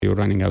You're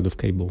running out of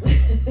cable.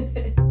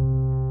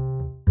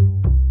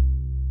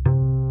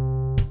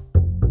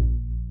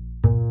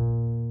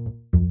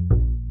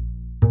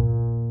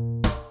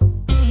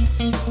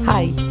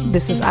 Hi,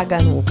 this is Aga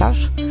and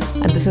Łukasz,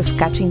 and this is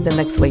Catching the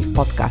Next Wave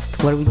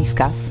podcast, where we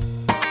discuss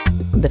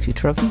the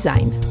future of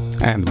design.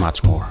 And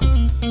much more.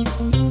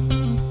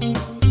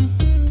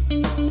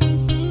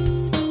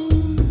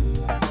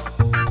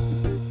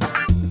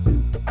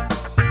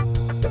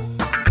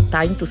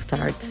 Time to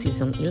start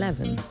season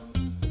 11,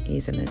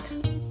 isn't it?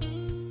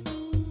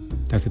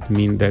 Does it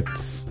mean that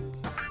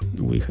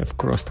we have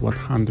crossed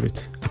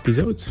 100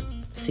 episodes?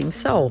 Seems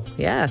so,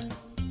 yeah.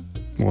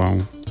 Wow.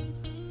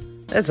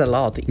 That's a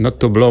lot.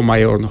 Not to blow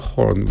my own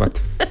horn,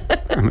 but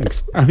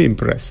I'm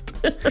impressed.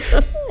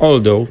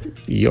 Although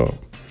your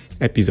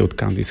episode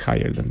count is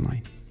higher than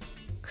mine.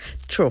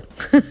 True.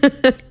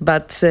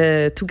 But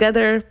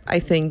together, I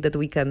think that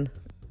we can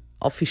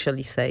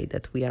officially say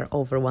that we are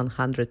over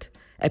 100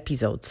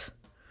 episodes.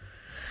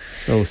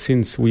 So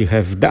since we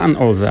have done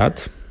all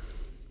that,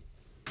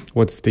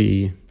 what's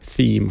the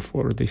theme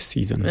for this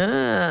season?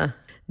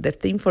 The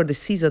theme for the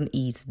season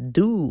is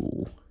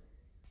do.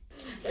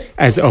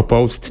 As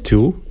opposed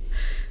to?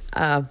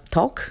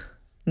 Talk,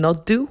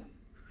 not do.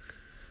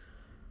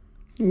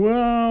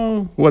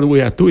 Well, when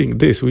we are doing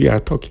this, we are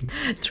talking.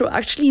 True.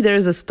 Actually, there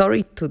is a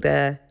story to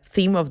the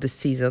theme of the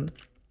season.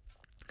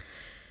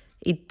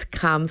 It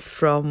comes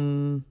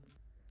from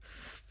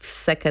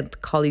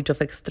Second College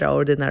of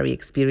Extraordinary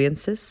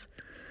Experiences,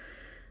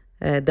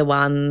 the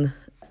one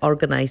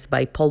organized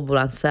by Paul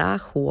Boulansea,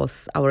 who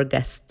was our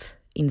guest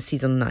in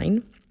season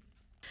 9.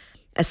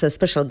 As a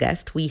special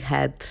guest, we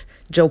had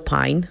Joe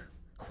Pine,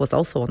 who was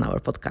also on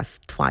our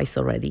podcast twice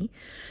already.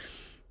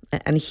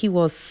 And he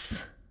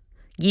was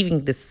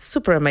giving this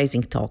super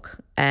amazing talk.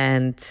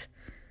 And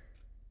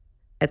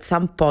at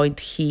some point,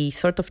 he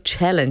sort of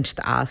challenged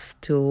us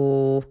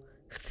to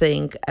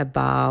think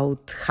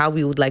about how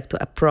we would like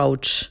to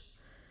approach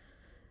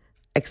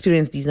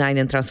experience design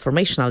and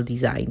transformational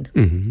design.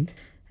 Mm-hmm.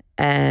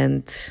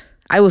 And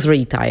I was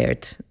really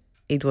tired.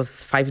 It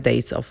was 5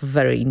 days of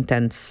very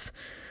intense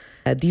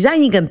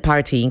designing and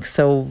partying.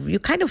 So you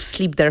kind of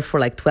sleep there for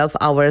like 12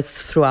 hours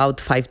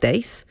throughout 5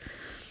 days.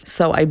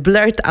 So I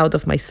blurted out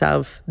of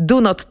myself,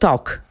 do not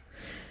talk.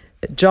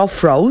 Joe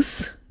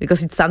froze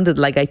because it sounded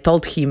like I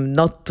told him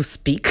not to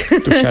speak.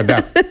 To shut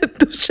up.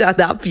 To shut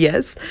up,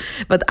 yes.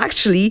 But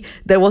actually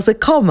there was a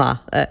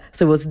comma.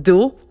 So it was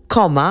do,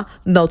 comma,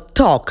 not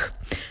talk.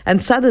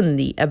 And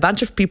suddenly a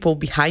bunch of people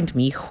behind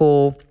me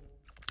who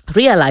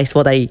realized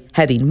what I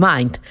had in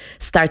mind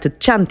started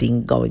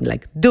chanting, going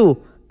like, do,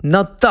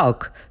 not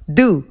talk,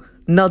 do,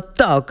 not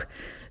talk.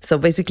 So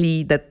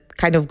basically that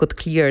kind of got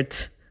cleared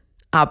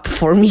up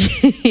for me,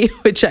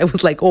 which I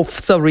was like, oh,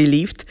 so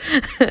relieved.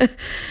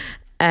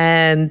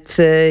 And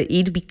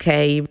it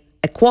became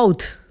a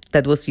quote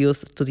that was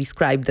used to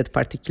describe that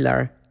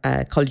particular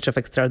College of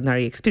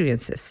Extraordinary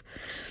Experiences.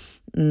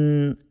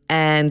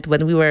 And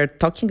when we were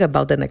talking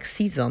about the next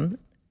season,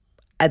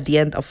 at the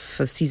end of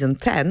season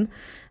 10,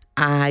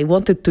 I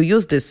wanted to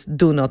use this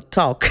do not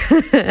talk.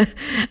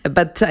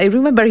 But I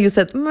remember you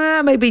said,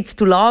 maybe it's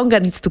too long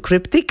and it's too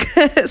cryptic.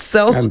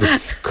 So And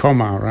this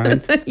comma,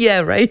 right?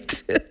 Yeah,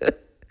 right.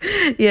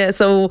 Yeah,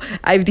 so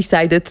I've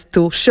decided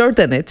to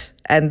shorten it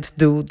and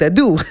do the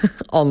do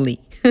only.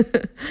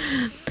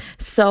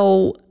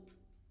 So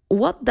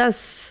what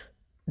does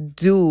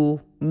do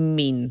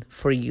mean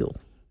for you?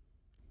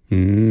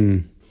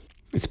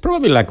 It's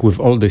probably like with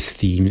all these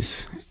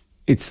themes,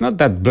 it's not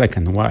that black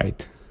and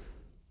white,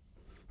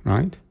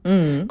 right?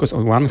 Because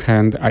on one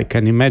hand, I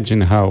can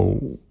imagine how,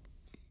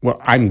 well,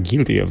 I'm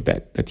guilty of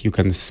that you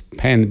can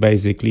spend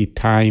basically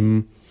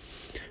time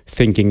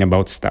thinking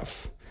about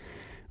stuff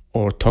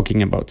or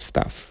talking about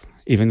stuff.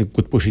 Even you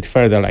could push it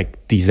further,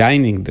 like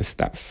designing the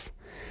stuff,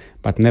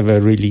 but never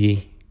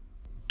really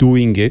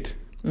doing it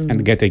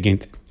and getting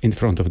it in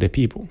front of the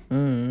people.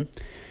 On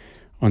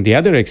the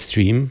other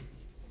extreme,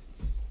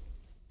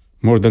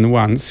 more than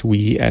once,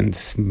 we and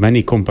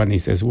many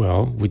companies as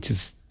well, which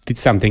is did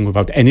something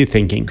without any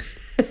thinking.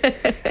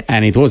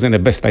 And it wasn't the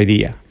best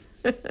idea.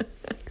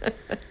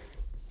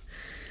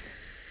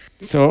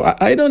 So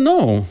I don't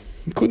know.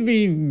 It could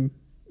be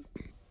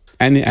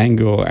any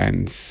angle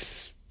and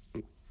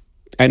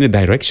any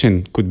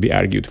direction could be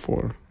argued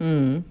for.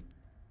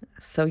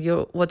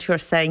 So what you're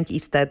saying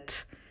is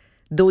that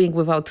doing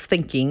without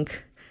thinking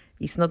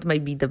is not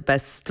maybe the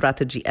best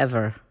strategy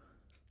ever.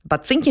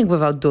 But thinking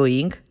without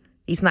doing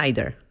is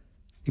neither.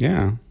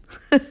 Yeah.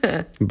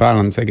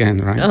 Balance again,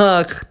 right?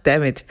 Oh,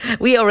 damn it.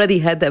 We already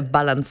had a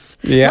balance.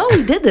 Yeah. No,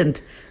 we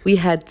didn't. We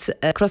had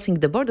crossing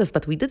the borders,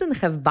 but we didn't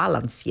have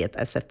balance yet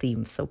as a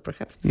theme. So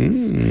perhaps this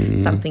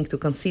is something to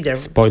consider.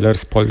 Spoiler,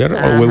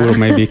 or we will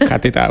maybe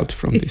cut it out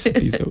from this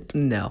episode.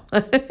 No.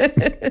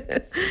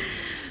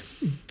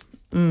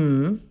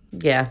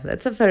 Yeah,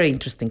 that's a very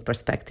interesting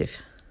perspective.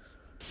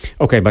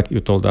 Okay, but you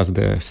told us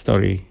the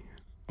story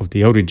of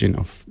the origin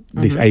of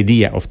this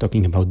idea of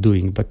talking about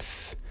doing, but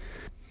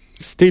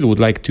still would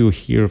like to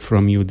hear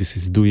from you. This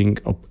is doing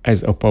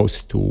as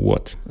opposed to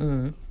what?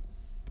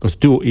 Because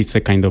do is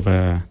a kind of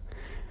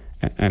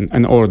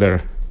an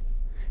order,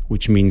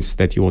 which means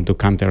that you want to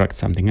counteract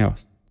something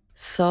else.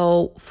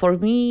 So for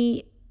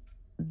me,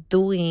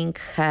 doing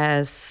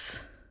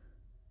has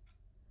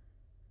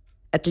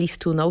at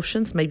least two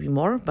notions, maybe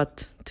more,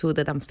 but two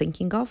that I'm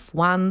thinking of.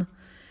 One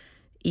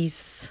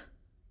is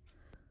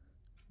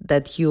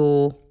that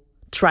you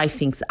try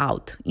things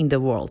out in the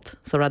world.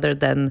 So rather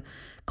than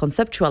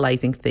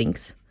conceptualizing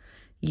things,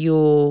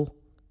 you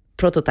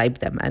prototype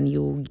them and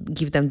you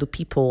give them to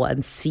people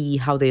and see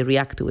how they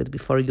react to it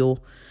before you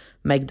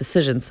make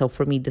decisions. So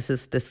for me, this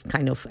is this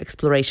kind of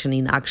exploration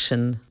in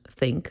action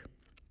thing.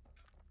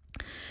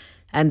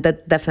 And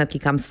that definitely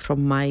comes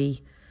from my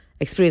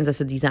experience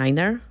as a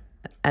designer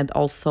and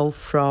also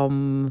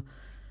from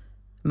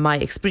my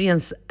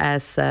experience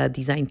as a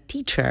design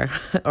teacher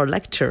or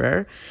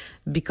lecturer,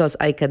 because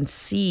I can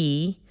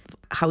see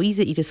how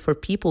easy it is for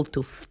people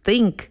to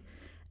think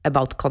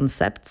about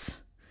concepts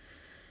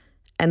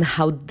and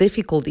how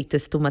difficult it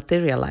is to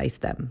materialize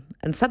them.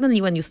 And suddenly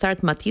when you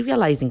start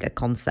materializing a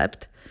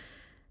concept,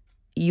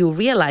 you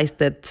realize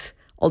that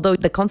although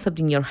the concept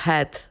in your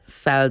head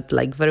felt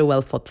like very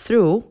well thought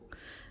through,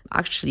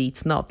 actually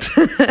it's not.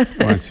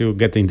 Once you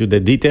get into the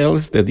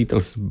details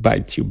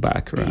bite you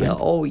back, right?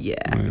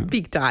 Yeah,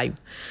 big time.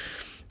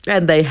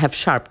 And they have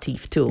sharp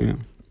teeth too. Yeah.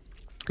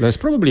 There's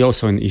probably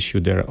also an issue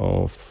there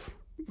of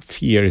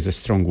fear is a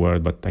strong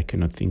word, but I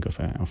cannot think of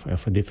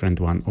a different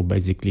one, or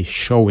basically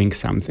showing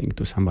something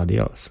to somebody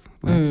else.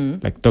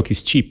 Right? Like talk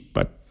is cheap,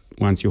 but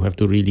once you have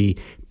to really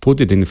put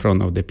it in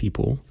front of the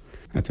people,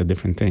 that's a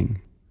different thing.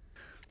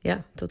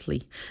 Yeah,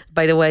 totally.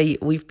 By the way,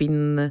 we've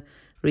been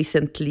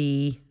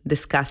recently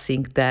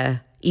discussing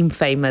the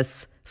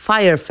infamous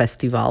Fire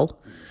Festival,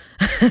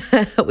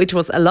 which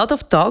was a lot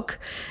of talk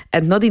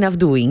and not enough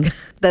doing.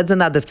 That's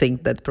another thing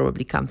that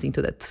probably comes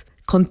into that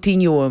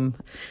continuum.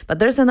 But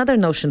there's another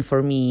notion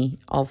for me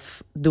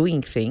of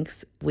doing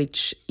things,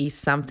 which is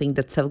something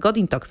that Seth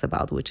Godin talks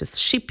about, which is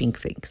shipping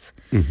things.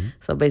 Mm-hmm.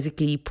 So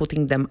basically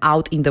putting them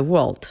out in the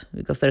world,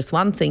 because there's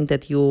one thing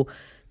that you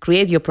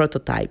create your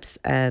prototypes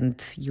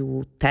and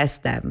you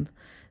test them,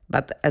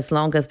 but as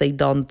long as they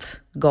don't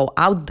go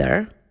out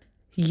there,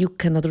 you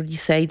cannot really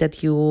say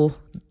that you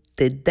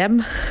did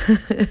them.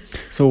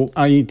 So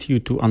I need you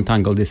to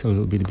untangle this a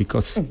little bit,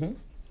 because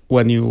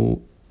when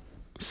you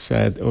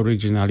said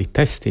originally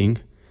testing,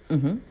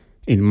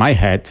 in my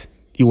head,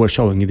 you were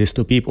showing this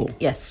to people.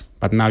 Yes.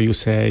 But now you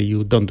say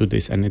you don't do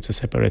this and it's a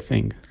separate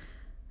thing.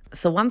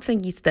 So one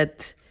thing is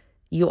that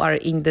you are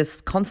in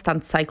this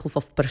constant cycle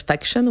of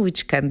perfection,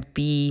 which can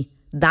be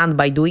done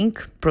by doing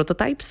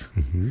prototypes,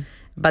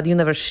 but you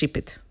never ship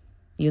it.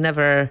 You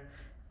never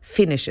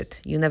finish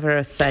it. You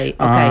never say,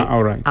 okay,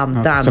 all right.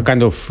 I'm done. So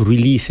kind of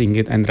releasing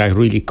it and I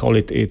really call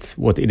it's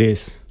what it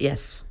is.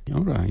 Yes.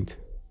 All right.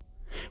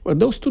 Well,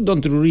 those two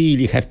don't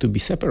really have to be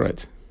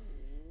separate.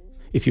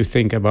 If you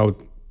think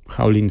about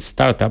how Lean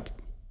Startup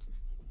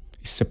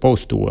is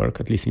supposed to work,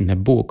 at least in the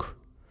book,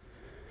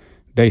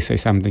 they say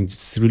something,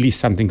 just release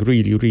something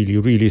really, really,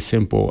 really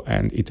simple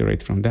and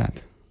iterate from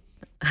that.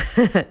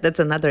 That's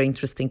another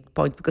interesting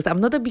point, because I'm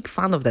not a big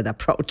fan of that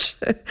approach.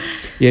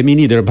 Yeah, me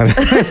neither, but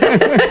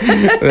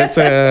that's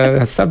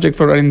a subject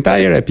for an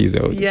entire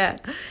episode. Yeah.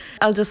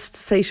 I'll just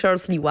say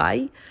shortly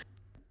why.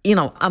 You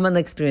know, I'm an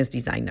experienced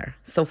designer.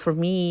 So for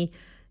me,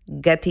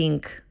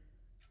 getting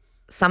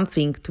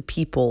something to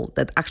people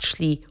that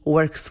actually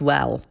works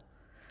well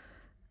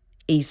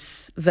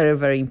is very,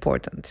 very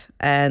important.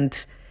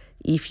 And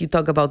if you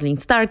talk about Lean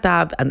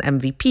Startup and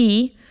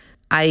MVP,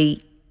 I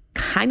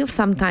kind of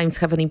sometimes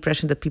have an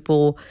impression that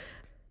people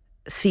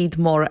see it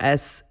more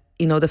as,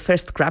 you know, the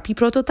first crappy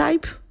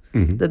prototype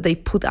that they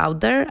put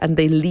out there and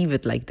they leave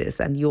it like this.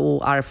 And you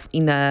are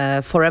in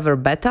a forever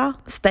beta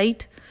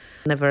state,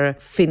 never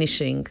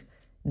finishing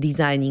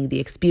designing the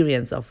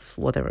experience of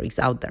whatever is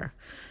out there.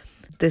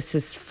 This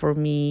is for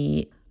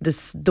me,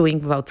 this doing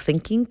without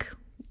thinking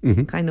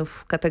kind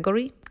of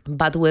category.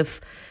 But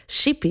with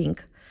shipping,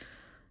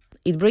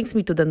 it brings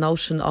me to the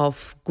notion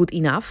of good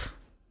enough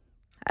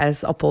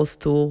as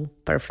opposed to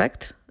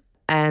perfect.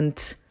 And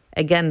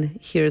again,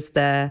 here's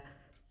the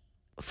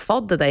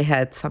thought that I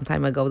had some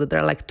time ago, that there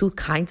are like two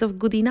kinds of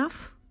good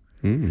enough.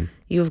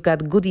 You've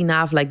got good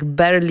enough, like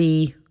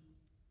barely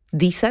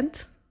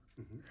decent.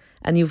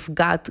 And you've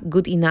got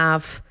good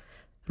enough,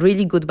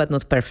 really good, but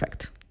not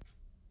perfect.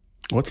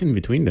 What's in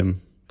between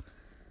them?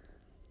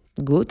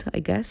 Good,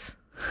 I guess.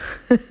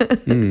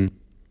 I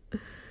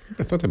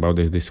thought about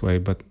this way,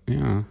 but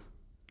yeah.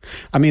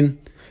 I mean,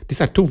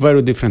 these are two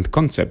very different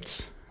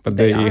concepts, but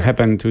they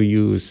happen to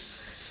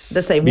use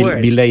the same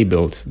words. Be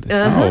labeled.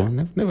 Oh,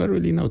 I've never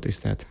really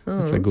noticed that.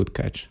 That's a good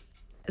catch.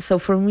 So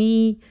for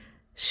me,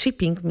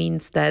 shipping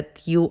means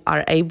that you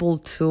are able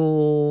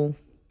to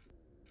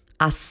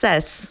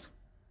assess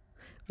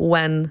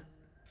when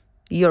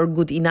your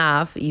good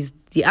enough is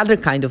the other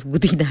kind of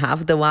good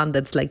enough, the one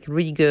that's like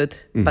really good,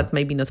 but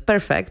maybe not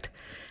perfect,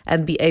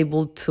 and be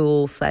able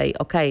to say,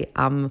 okay,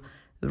 I'm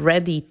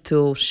ready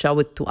to show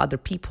it to other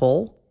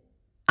people,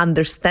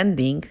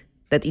 understanding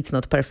that it's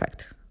not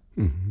perfect.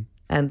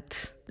 And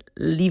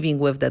living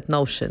with that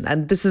notion.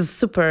 And this is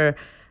super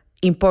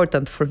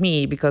important for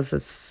me because,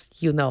 as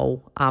you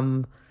know,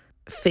 I'm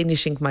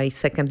finishing my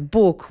second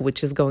book,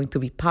 which is going to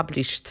be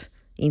published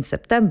in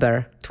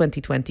September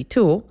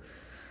 2022,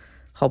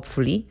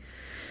 hopefully.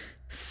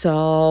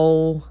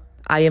 So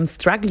I am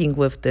struggling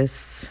with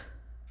this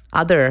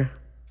other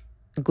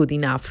good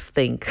enough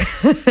thing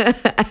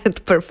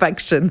and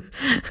perfection.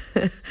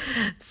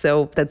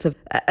 So that's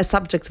a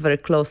subject very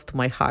close to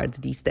my heart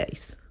these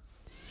days.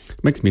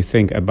 Makes me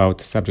think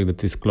about a subject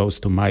that is close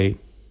to my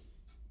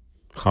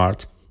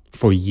heart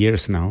for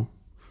years now.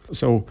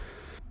 So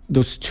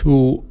those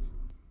two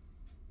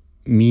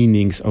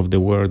meanings of the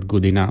word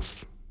good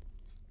enough,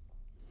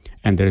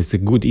 and there is a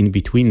good in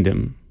between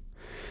them.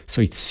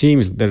 So it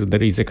seems that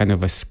there is a kind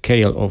of a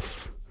scale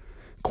of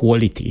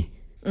quality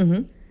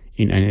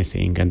in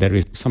anything, and there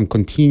is some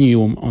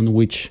continuum on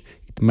which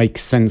it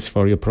makes sense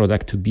for your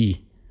product to be,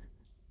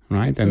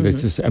 right? And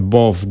this is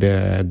above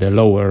the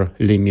lower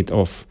limit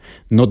of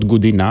not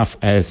good enough,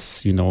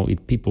 as you know,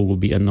 people will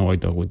be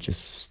annoyed or would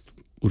just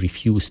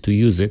refuse to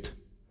use it,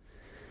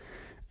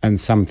 and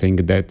something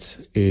that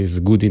is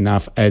good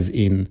enough, as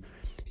in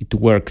it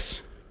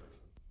works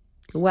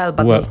well,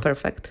 but not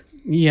perfect.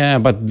 Yeah,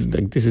 but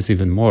this is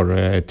even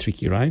more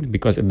tricky, right?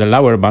 Because at the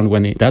lower bound,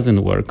 when it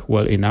doesn't work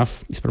well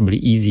enough, it's probably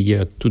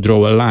easier to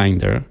draw a line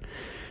there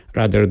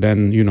rather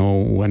than,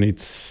 when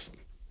it's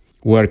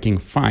working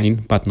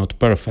fine, but not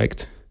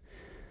perfect.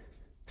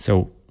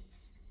 So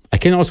I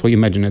can also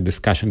imagine a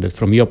discussion that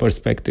from your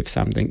perspective,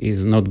 something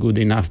is not good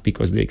enough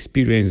because the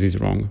experience is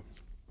wrong,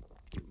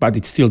 but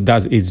it still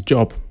does its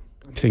job.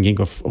 I'm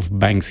thinking of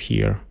banks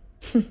here,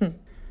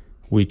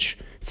 which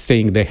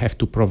think they have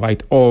to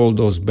provide all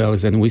those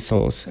bells and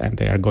whistles, and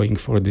they are going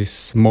for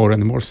this more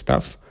and more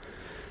stuff,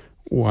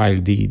 while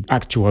the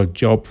actual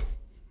job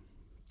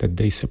that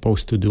they're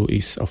supposed to do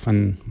is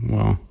often,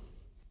 not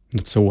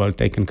so well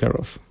taken care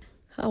of.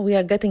 We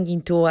are getting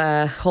into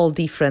a whole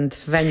different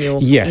venue.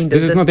 Yes,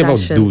 this is not about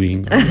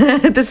doing.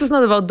 Right? This is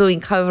not about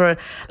doing. However,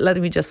 let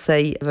me just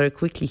say very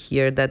quickly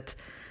here that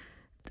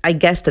I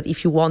guess that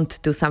if you want to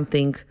do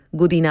something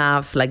good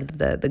enough, like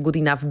the good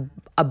enough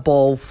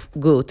above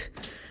good,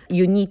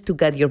 you need to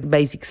get your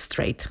basics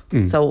straight.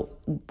 So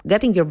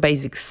getting your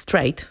basics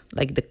straight,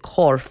 like the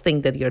core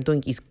thing that you're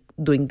doing, is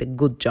doing the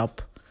good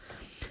job.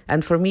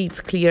 And for me,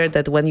 it's clear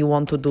that when you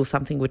want to do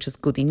something which is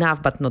good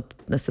enough, but not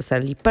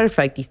necessarily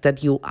perfect, is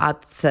that you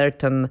add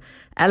certain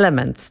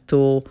elements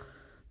to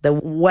the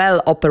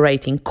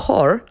well-operating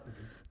core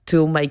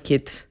to make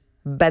it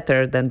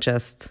better than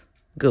just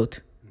good,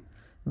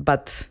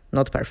 but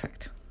not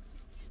perfect.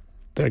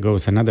 There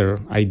goes another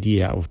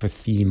idea of a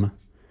theme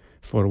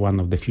for one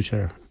of the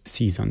future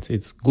seasons.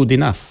 It's good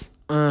enough.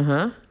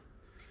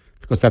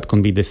 Because that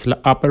can be this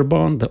upper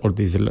bound or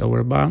this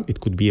lower bound.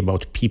 It could be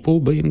about people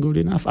being good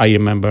enough. I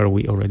remember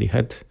we already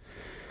had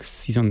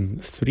season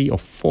 3 or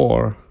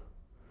 4.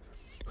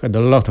 We had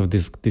a lot of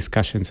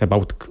discussions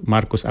about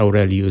Marcus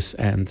Aurelius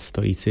and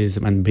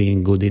Stoicism and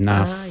being good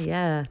enough.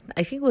 Yeah.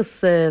 I think it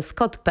was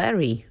Scott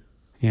Perry.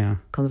 Yeah.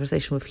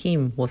 Conversation with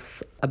him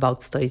was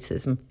about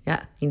Stoicism.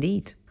 Yeah,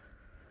 indeed.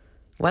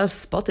 Well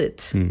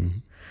spotted.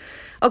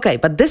 Okay,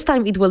 but this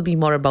time it will be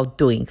more about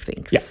doing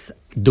things. Yeah.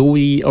 Do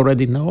we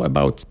already know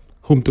about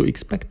whom to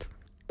expect?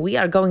 We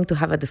are going to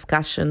have a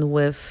discussion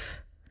with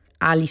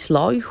Alice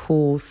Loy,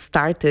 who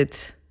started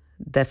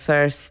the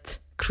first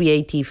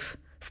creative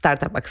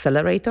startup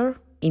accelerator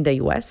in the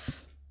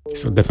US.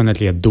 So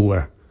definitely a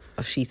doer.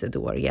 She's a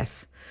doer,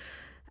 yes.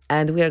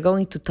 And we are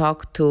going to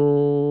talk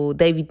to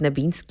David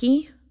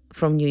Nebinski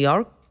from New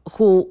York,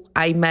 who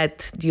I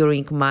met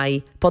during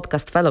my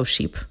podcast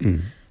fellowship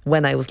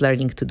when I was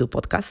learning to do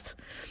podcasts,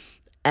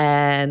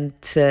 and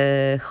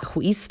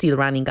who is still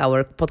running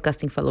our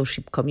podcasting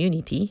fellowship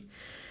community.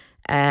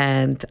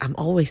 And I'm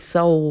always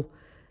so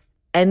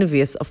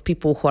envious of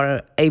people who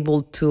are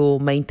able to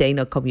maintain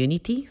a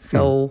community.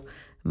 So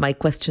my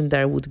question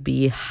there would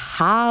be,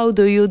 how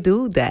do you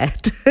do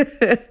that?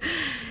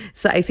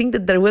 So I think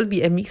that there will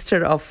be a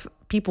mixture of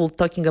people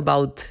talking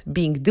about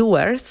being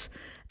doers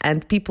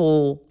and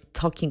people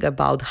talking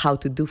about how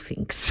to do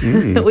things,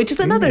 which is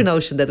another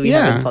notion that we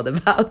haven't thought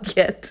about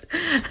yet.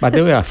 By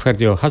the way, I've heard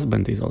your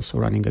husband is also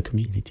running a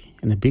community,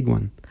 and a big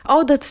one.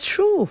 Oh, that's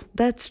true.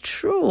 That's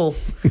true.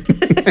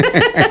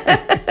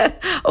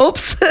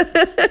 Oops.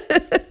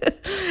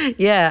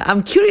 Yeah,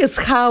 I'm curious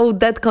how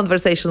that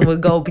conversation will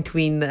go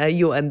between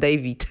you and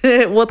David.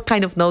 What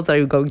kind of notes are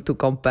you going to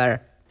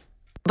compare?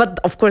 But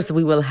of course,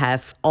 we will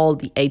have all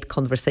the 8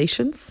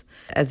 conversations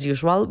as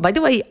usual. By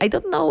the way, I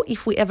don't know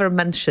if we ever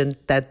mentioned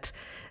that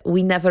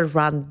we never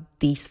run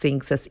these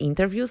things as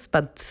interviews,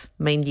 but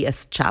mainly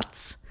as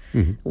chats,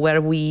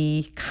 where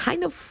we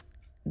kind of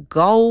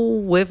go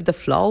with the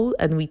flow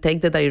and we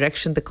take the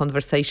direction the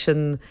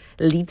conversation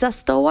leads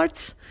us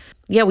towards.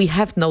 Yeah, we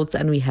have notes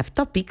and we have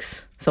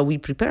topics, so we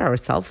prepare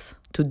ourselves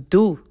to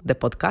do the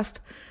podcast.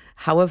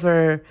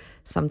 However,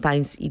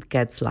 sometimes it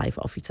gets live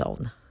of its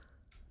own.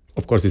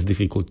 Of course, it's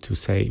difficult to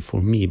say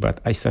for me, but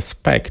I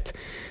suspect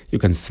you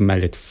can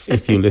smell it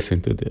if you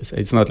listen to this.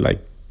 It's not like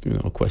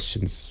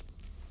questions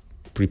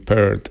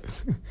prepared,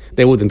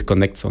 they wouldn't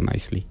connect so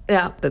nicely.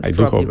 Yeah, that's I do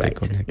probably hope they right.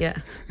 connect. Yeah,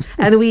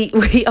 and we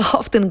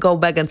often go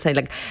back and say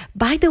like,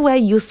 by the way,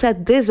 you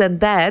said this and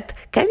that.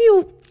 Can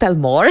you tell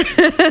more?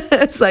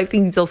 So I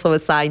think it's also a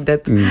sign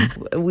that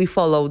we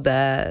follow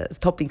the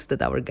topics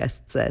that our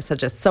guests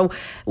suggest. So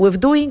with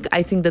doing,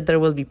 I think that there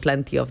will be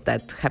plenty of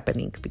that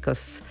happening,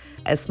 because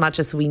as much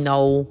as we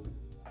know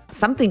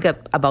something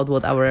about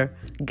what our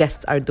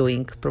guests are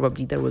doing,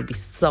 probably there will be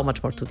so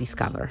much more to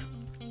discover.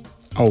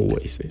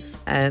 Always is.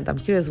 And I'm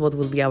curious what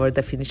will be our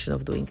definition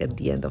of doing at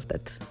the end of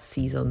that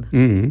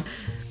season.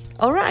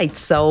 All right,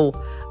 so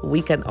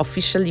we can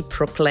officially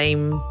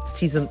proclaim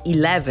season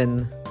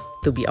 11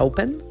 to be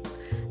open,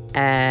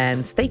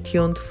 and stay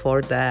tuned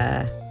for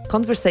the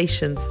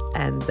conversations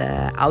and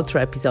the outro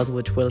episode,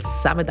 which will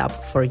sum it up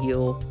for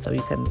you, so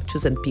you can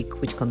choose and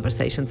pick which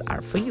conversations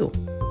are for you.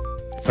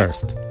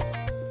 First.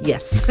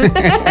 Yes.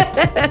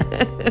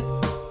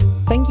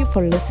 Thank you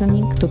for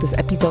listening to this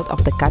episode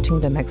of the Catching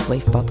the Next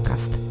Wave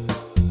podcast.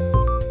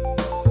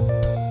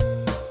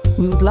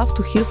 We would love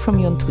to hear from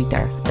you on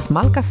Twitter at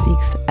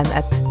Malka6 and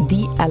at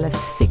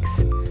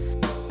DLS6.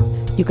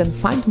 You can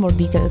find more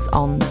details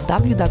on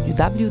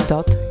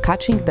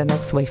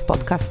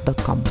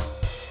www.catchingthenextwavepodcast.com.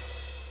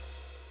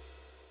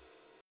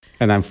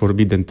 And I'm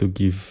forbidden to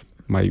give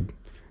my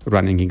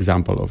running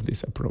example of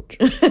this approach.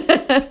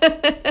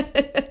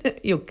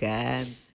 You can.